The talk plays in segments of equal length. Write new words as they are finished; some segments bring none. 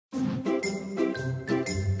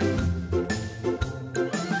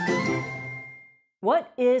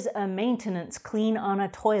What is a maintenance clean on a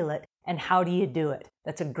toilet and how do you do it?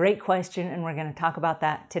 That's a great question and we're going to talk about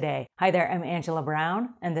that today. Hi there, I'm Angela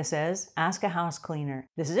Brown and this is Ask a House Cleaner.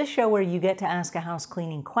 This is a show where you get to ask a house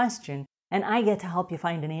cleaning question and I get to help you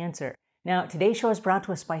find an answer. Now, today's show is brought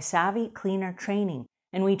to us by Savvy Cleaner Training,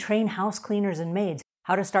 and we train house cleaners and maids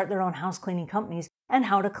how to start their own house cleaning companies and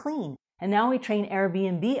how to clean. And now we train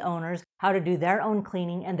Airbnb owners how to do their own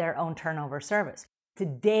cleaning and their own turnover service.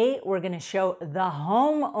 Today, we're going to show the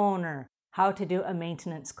homeowner how to do a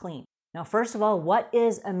maintenance clean. Now, first of all, what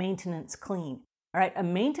is a maintenance clean? All right, a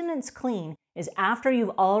maintenance clean is after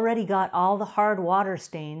you've already got all the hard water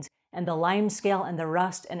stains and the lime scale and the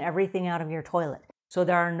rust and everything out of your toilet. So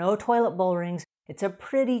there are no toilet bowl rings. It's a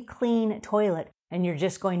pretty clean toilet and you're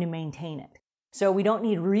just going to maintain it. So we don't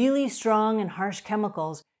need really strong and harsh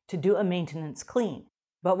chemicals to do a maintenance clean.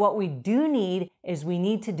 But what we do need is we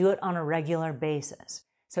need to do it on a regular basis.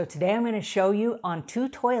 So today I'm going to show you on 2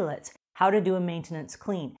 toilets how to do a maintenance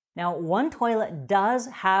clean. Now, one toilet does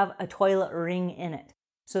have a toilet ring in it.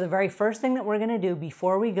 So the very first thing that we're going to do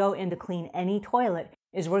before we go in to clean any toilet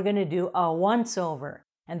is we're going to do a once-over.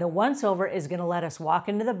 And the once-over is going to let us walk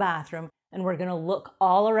into the bathroom and we're going to look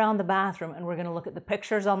all around the bathroom and we're going to look at the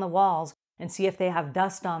pictures on the walls and see if they have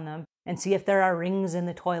dust on them and see if there are rings in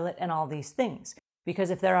the toilet and all these things.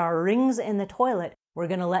 Because if there are rings in the toilet, we're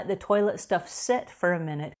going to let the toilet stuff sit for a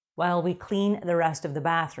minute while we clean the rest of the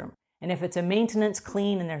bathroom. And if it's a maintenance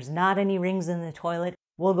clean and there's not any rings in the toilet,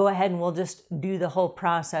 we'll go ahead and we'll just do the whole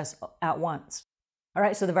process at once. All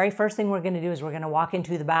right, so the very first thing we're going to do is we're going to walk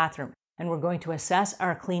into the bathroom and we're going to assess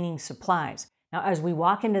our cleaning supplies. Now, as we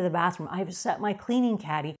walk into the bathroom, I've set my cleaning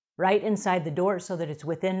caddy right inside the door so that it's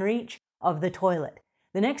within reach of the toilet.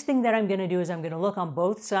 The next thing that I'm going to do is I'm going to look on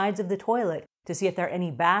both sides of the toilet to see if there are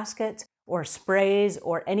any baskets or sprays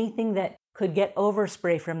or anything that could get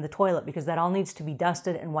overspray from the toilet, because that all needs to be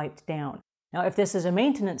dusted and wiped down. Now, if this is a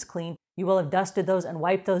maintenance clean, you will have dusted those and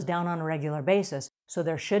wiped those down on a regular basis, so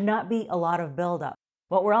there should not be a lot of buildup.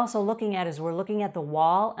 What we're also looking at is we're looking at the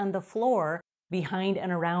wall and the floor behind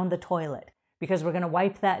and around the toilet, because we're going to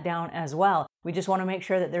wipe that down as well. We just want to make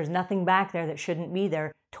sure that there's nothing back there that shouldn't be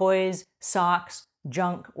there. Toys, socks,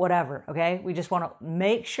 junk, whatever, okay? We just want to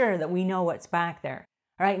make sure that we know what's back there.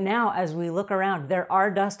 All right, now as we look around, there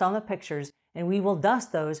are dust on the pictures and we will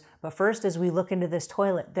dust those. But first, as we look into this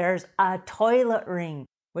toilet, there's a toilet ring,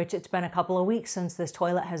 which it's been a couple of weeks since this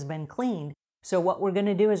toilet has been cleaned. So what we're going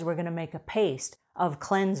to do is we're going to make a paste of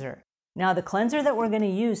cleanser. Now, the cleanser that we're going to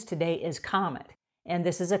use today is Comet. And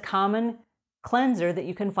this is a common cleanser that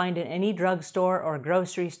you can find in any drugstore or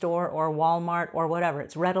grocery store or Walmart or whatever.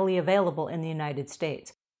 It's readily available in the United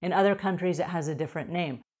States. In other countries, it has a different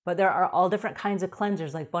name. But there are all different kinds of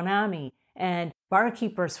cleansers like Bonami and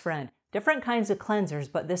Barkeeper's Friend. Different kinds of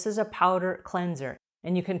cleansers, but this is a powder cleanser.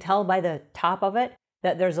 And you can tell by the top of it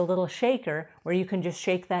that there's a little shaker where you can just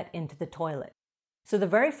shake that into the toilet. So the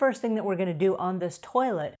very first thing that we're going to do on this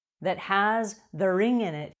toilet that has the ring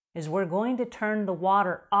in it is we're going to turn the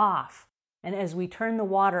water off. And as we turn the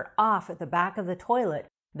water off at the back of the toilet,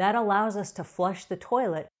 that allows us to flush the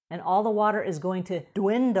toilet and all the water is going to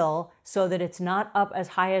dwindle so that it's not up as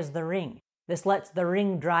high as the ring. This lets the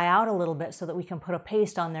ring dry out a little bit so that we can put a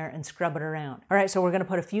paste on there and scrub it around. All right, so we're going to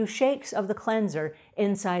put a few shakes of the cleanser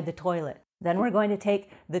inside the toilet. Then we're going to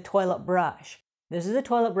take the toilet brush. This is the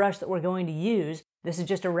toilet brush that we're going to use. This is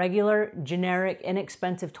just a regular, generic,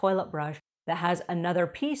 inexpensive toilet brush that has another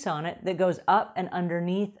piece on it that goes up and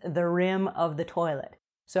underneath the rim of the toilet.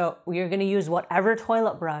 So you're going to use whatever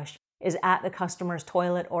toilet brush is at the customer's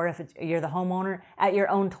toilet, or if you're the homeowner, at your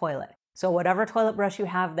own toilet. So whatever toilet brush you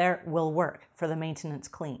have there will work for the maintenance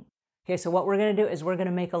clean. Okay, so what we're going to do is we're going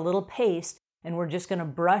to make a little paste and we're just going to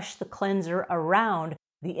brush the cleanser around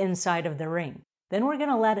the inside of the ring. Then we're going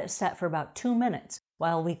to let it set for about 2 minutes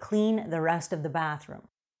while we clean the rest of the bathroom.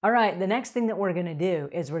 All right, the next thing that we're going to do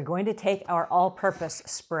is we're going to take our all-purpose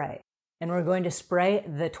spray and we're going to spray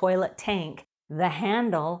the toilet tank, the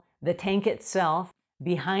handle, the tank itself,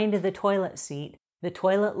 behind the toilet seat, the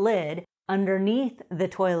toilet lid, underneath the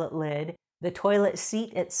toilet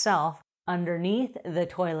seat itself, underneath the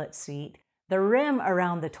toilet seat, the rim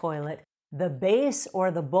around the toilet, the base or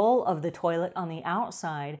the bowl of the toilet on the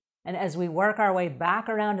outside, and as we work our way back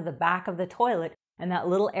around to the back of the toilet and that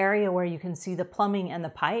little area where you can see the plumbing and the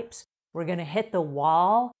pipes, we're going to hit the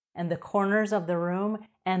wall and the corners of the room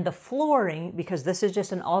and the flooring, because this is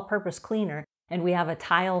just an all-purpose cleaner and we have a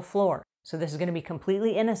tile floor. So this is going to be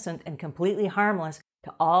completely innocent and completely harmless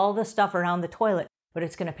to all the stuff around the toilet, but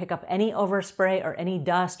it's going to pick up any overspray or any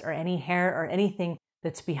dust or any hair or anything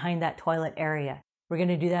that's behind that toilet area. We're going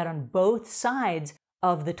to do that on both sides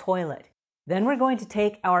of the toilet. Then we're going to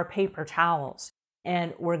take our paper towels,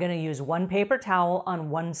 and we're going to use one paper towel on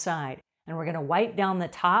one side, and we're going to wipe down the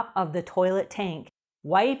top of the toilet tank,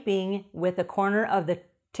 wiping with the corner of the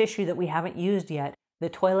tissue that we haven't used yet, the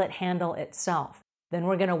toilet handle itself. Then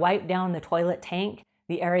we're going to wipe down the toilet tank,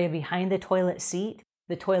 the area behind the toilet seat,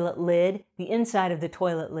 the toilet lid, the inside of the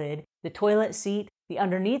toilet lid, the toilet seat, the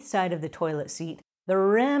underneath side of the toilet seat, the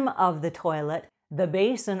rim of the toilet, the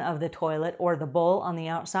basin of the toilet, or the bowl on the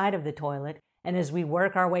outside of the toilet. And as we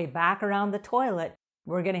work our way back around the toilet,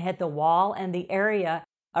 we're going to hit the wall and the area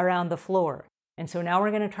around the floor. And so now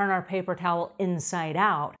we're going to turn our paper towel inside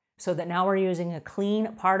out so that now we're using a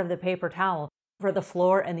clean part of the paper towel for the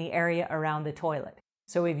floor and the area around the toilet.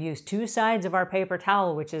 So we've used two sides of our paper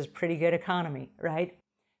towel, which is pretty good economy, right?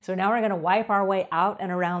 So now we're going to wipe our way out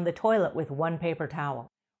and around the toilet with one paper towel.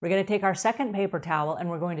 We're going to take our second paper towel and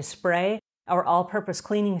we're going to spray our all-purpose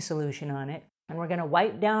cleaning solution on it. And we're going to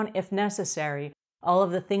wipe down, if necessary, all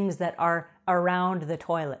of the things that are around the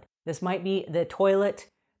toilet. This might be the toilet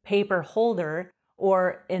paper holder,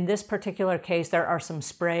 or in this particular case, there are some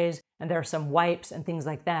sprays and there are some wipes and things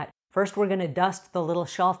like that. First, we're going to dust the little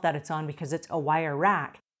shelf that it's on because it's a wire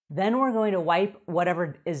rack. Then we're going to wipe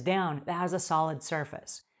whatever is down that has a solid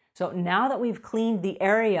surface. So now that we've cleaned the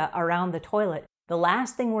area around the toilet, the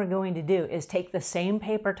last thing we're going to do is take the same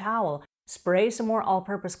paper towel, spray some more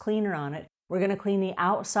all-purpose cleaner on it. We're going to clean the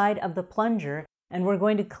outside of the plunger, and we're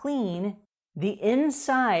going to clean the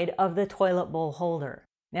inside of the toilet bowl holder.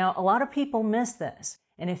 Now, a lot of people miss this.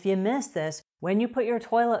 And if you miss this, when you put your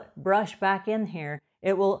toilet brush back in here,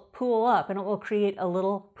 it will pool up and it will create a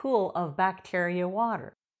little pool of bacteria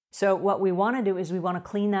water. So what we want to do is we want to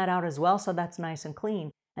clean that out as well so that's nice and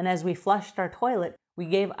clean. And as we flushed our toilet, we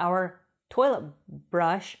gave our toilet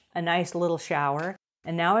brush a nice little shower.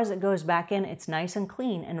 And now as it goes back in, it's nice and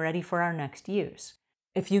clean and ready for our next use.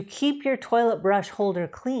 If you keep your toilet brush holder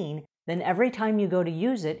clean, then every time you go to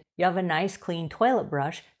use it, you have a nice clean toilet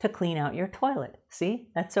brush to clean out your toilet. See?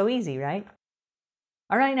 That's so easy, right?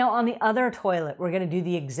 All right, now on the other toilet, we're going to do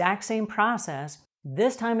the exact same process.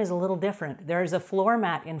 This time is a little different. There is a floor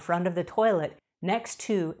mat in front of the toilet next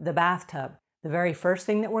to the bathtub. The very first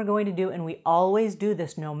thing that we're going to do, and we always do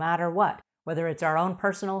this no matter what, whether it's our own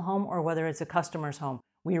personal home or whether it's a customer's home,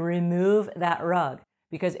 we remove that rug.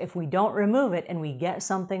 Because if we don't remove it and we get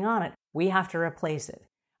something on it, we have to replace it.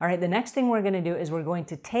 All right, the next thing we're going to do is we're going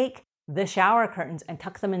to take the shower curtains and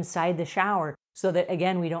tuck them inside the shower so that,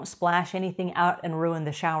 again, we don't splash anything out and ruin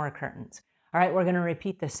the shower curtains. All right, we're going to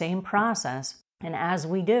repeat the same process. And as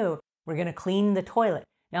we do, we're going to clean the toilet.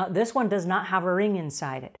 Now, this one does not have a ring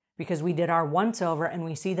inside it because we did our once over and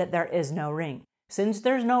we see that there is no ring. Since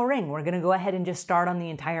there's no ring, we're going to go ahead and just start on the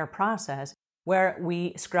entire process where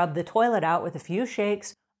we scrub the toilet out with a few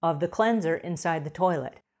shakes of the cleanser inside the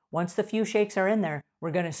toilet. Once the few shakes are in there,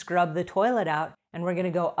 we're going to scrub the toilet out and we're going to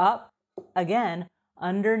go up again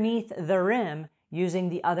underneath the rim using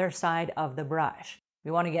the other side of the brush.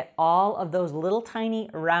 We want to get all of those little tiny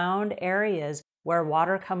round areas where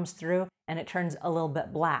water comes through and it turns a little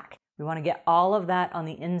bit black. We want to get all of that on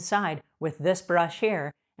the inside with this brush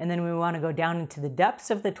here, and then we want to go down into the depths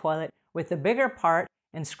of the toilet with the bigger part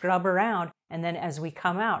and scrub around, and then as we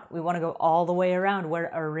come out, we want to go all the way around where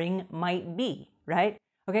a ring might be, right?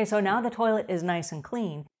 Okay, so now the toilet is nice and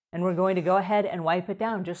clean, and we're going to go ahead and wipe it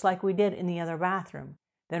down just like we did in the other bathroom.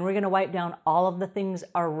 Then we're going to wipe down all of the things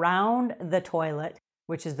around the toilet,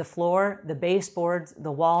 which is the floor, the baseboards,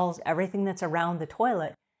 the walls, everything that's around the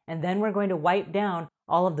toilet. And then we're going to wipe down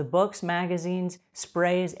all of the books, magazines,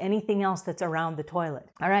 sprays, anything else that's around the toilet.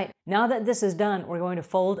 All right, now that this is done, we're going to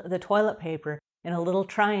fold the toilet paper in a little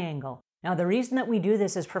triangle. Now, the reason that we do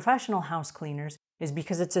this as professional house cleaners is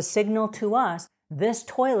because it's a signal to us this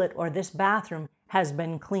toilet or this bathroom has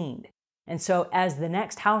been cleaned. And so as the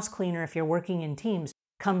next house cleaner, if you're working in teams,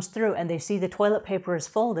 comes through and they see the toilet paper is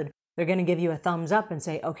folded, they're going to give you a thumbs up and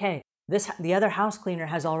say, okay, the other house cleaner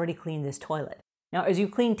has already cleaned this toilet. Now, as you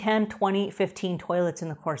clean 10, 20, 15 toilets in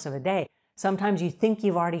the course of a day, sometimes you think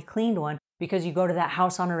you've already cleaned one because you go to that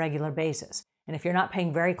house on a regular basis. And if you're not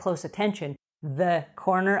paying very close attention, the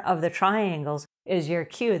corner of the triangles is your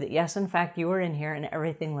cue that yes, in fact, you were in here and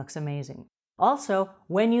everything looks amazing. Also,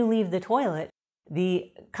 when you leave the toilet,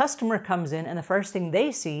 the customer comes in and the first thing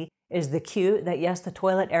they see is the cue that yes, the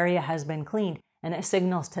toilet area has been cleaned, and it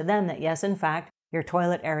signals to them that yes, in fact, your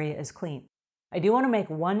toilet area is clean. I do want to make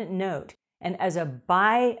one note, and as a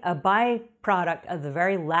byproduct of the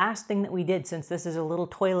very last thing that we did, since this is a little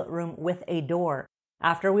toilet room with a door,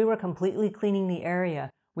 after we were completely cleaning the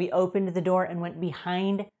area, we opened the door and went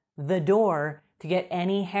behind the door to get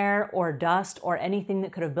any hair or dust or anything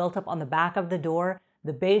that could have built up on the back of the door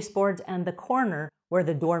the baseboards, and the corner where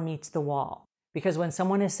the door meets the wall. Because when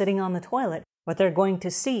someone is sitting on the toilet, what they're going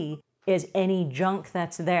to see is any junk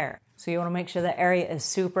that's there. So you want to make sure the area is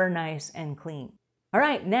super nice and clean. All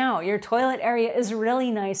right, now your toilet area is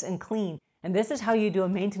really nice and clean. And this is how you do a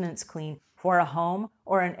maintenance clean for a home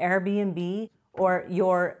or an Airbnb or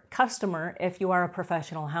your customer if you are a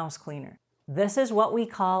professional house cleaner. This is what we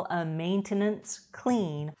call a maintenance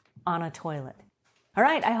clean on a toilet. All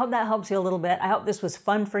right, I hope that helps you a little bit. I hope this was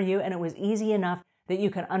fun for you and it was easy enough that you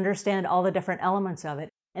can understand all the different elements of it.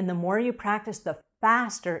 And the more you practice, the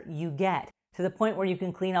faster you get to the point where you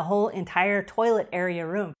can clean a whole entire toilet area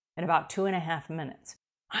room in about 2.5 minutes.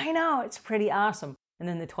 I know, it's pretty awesome. And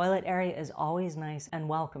then the toilet area is always nice and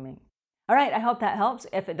welcoming. All right, I hope that helps.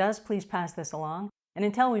 If it does, please pass this along. And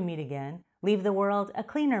until we meet again, leave the world a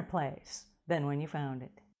cleaner place than when you found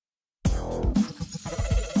it.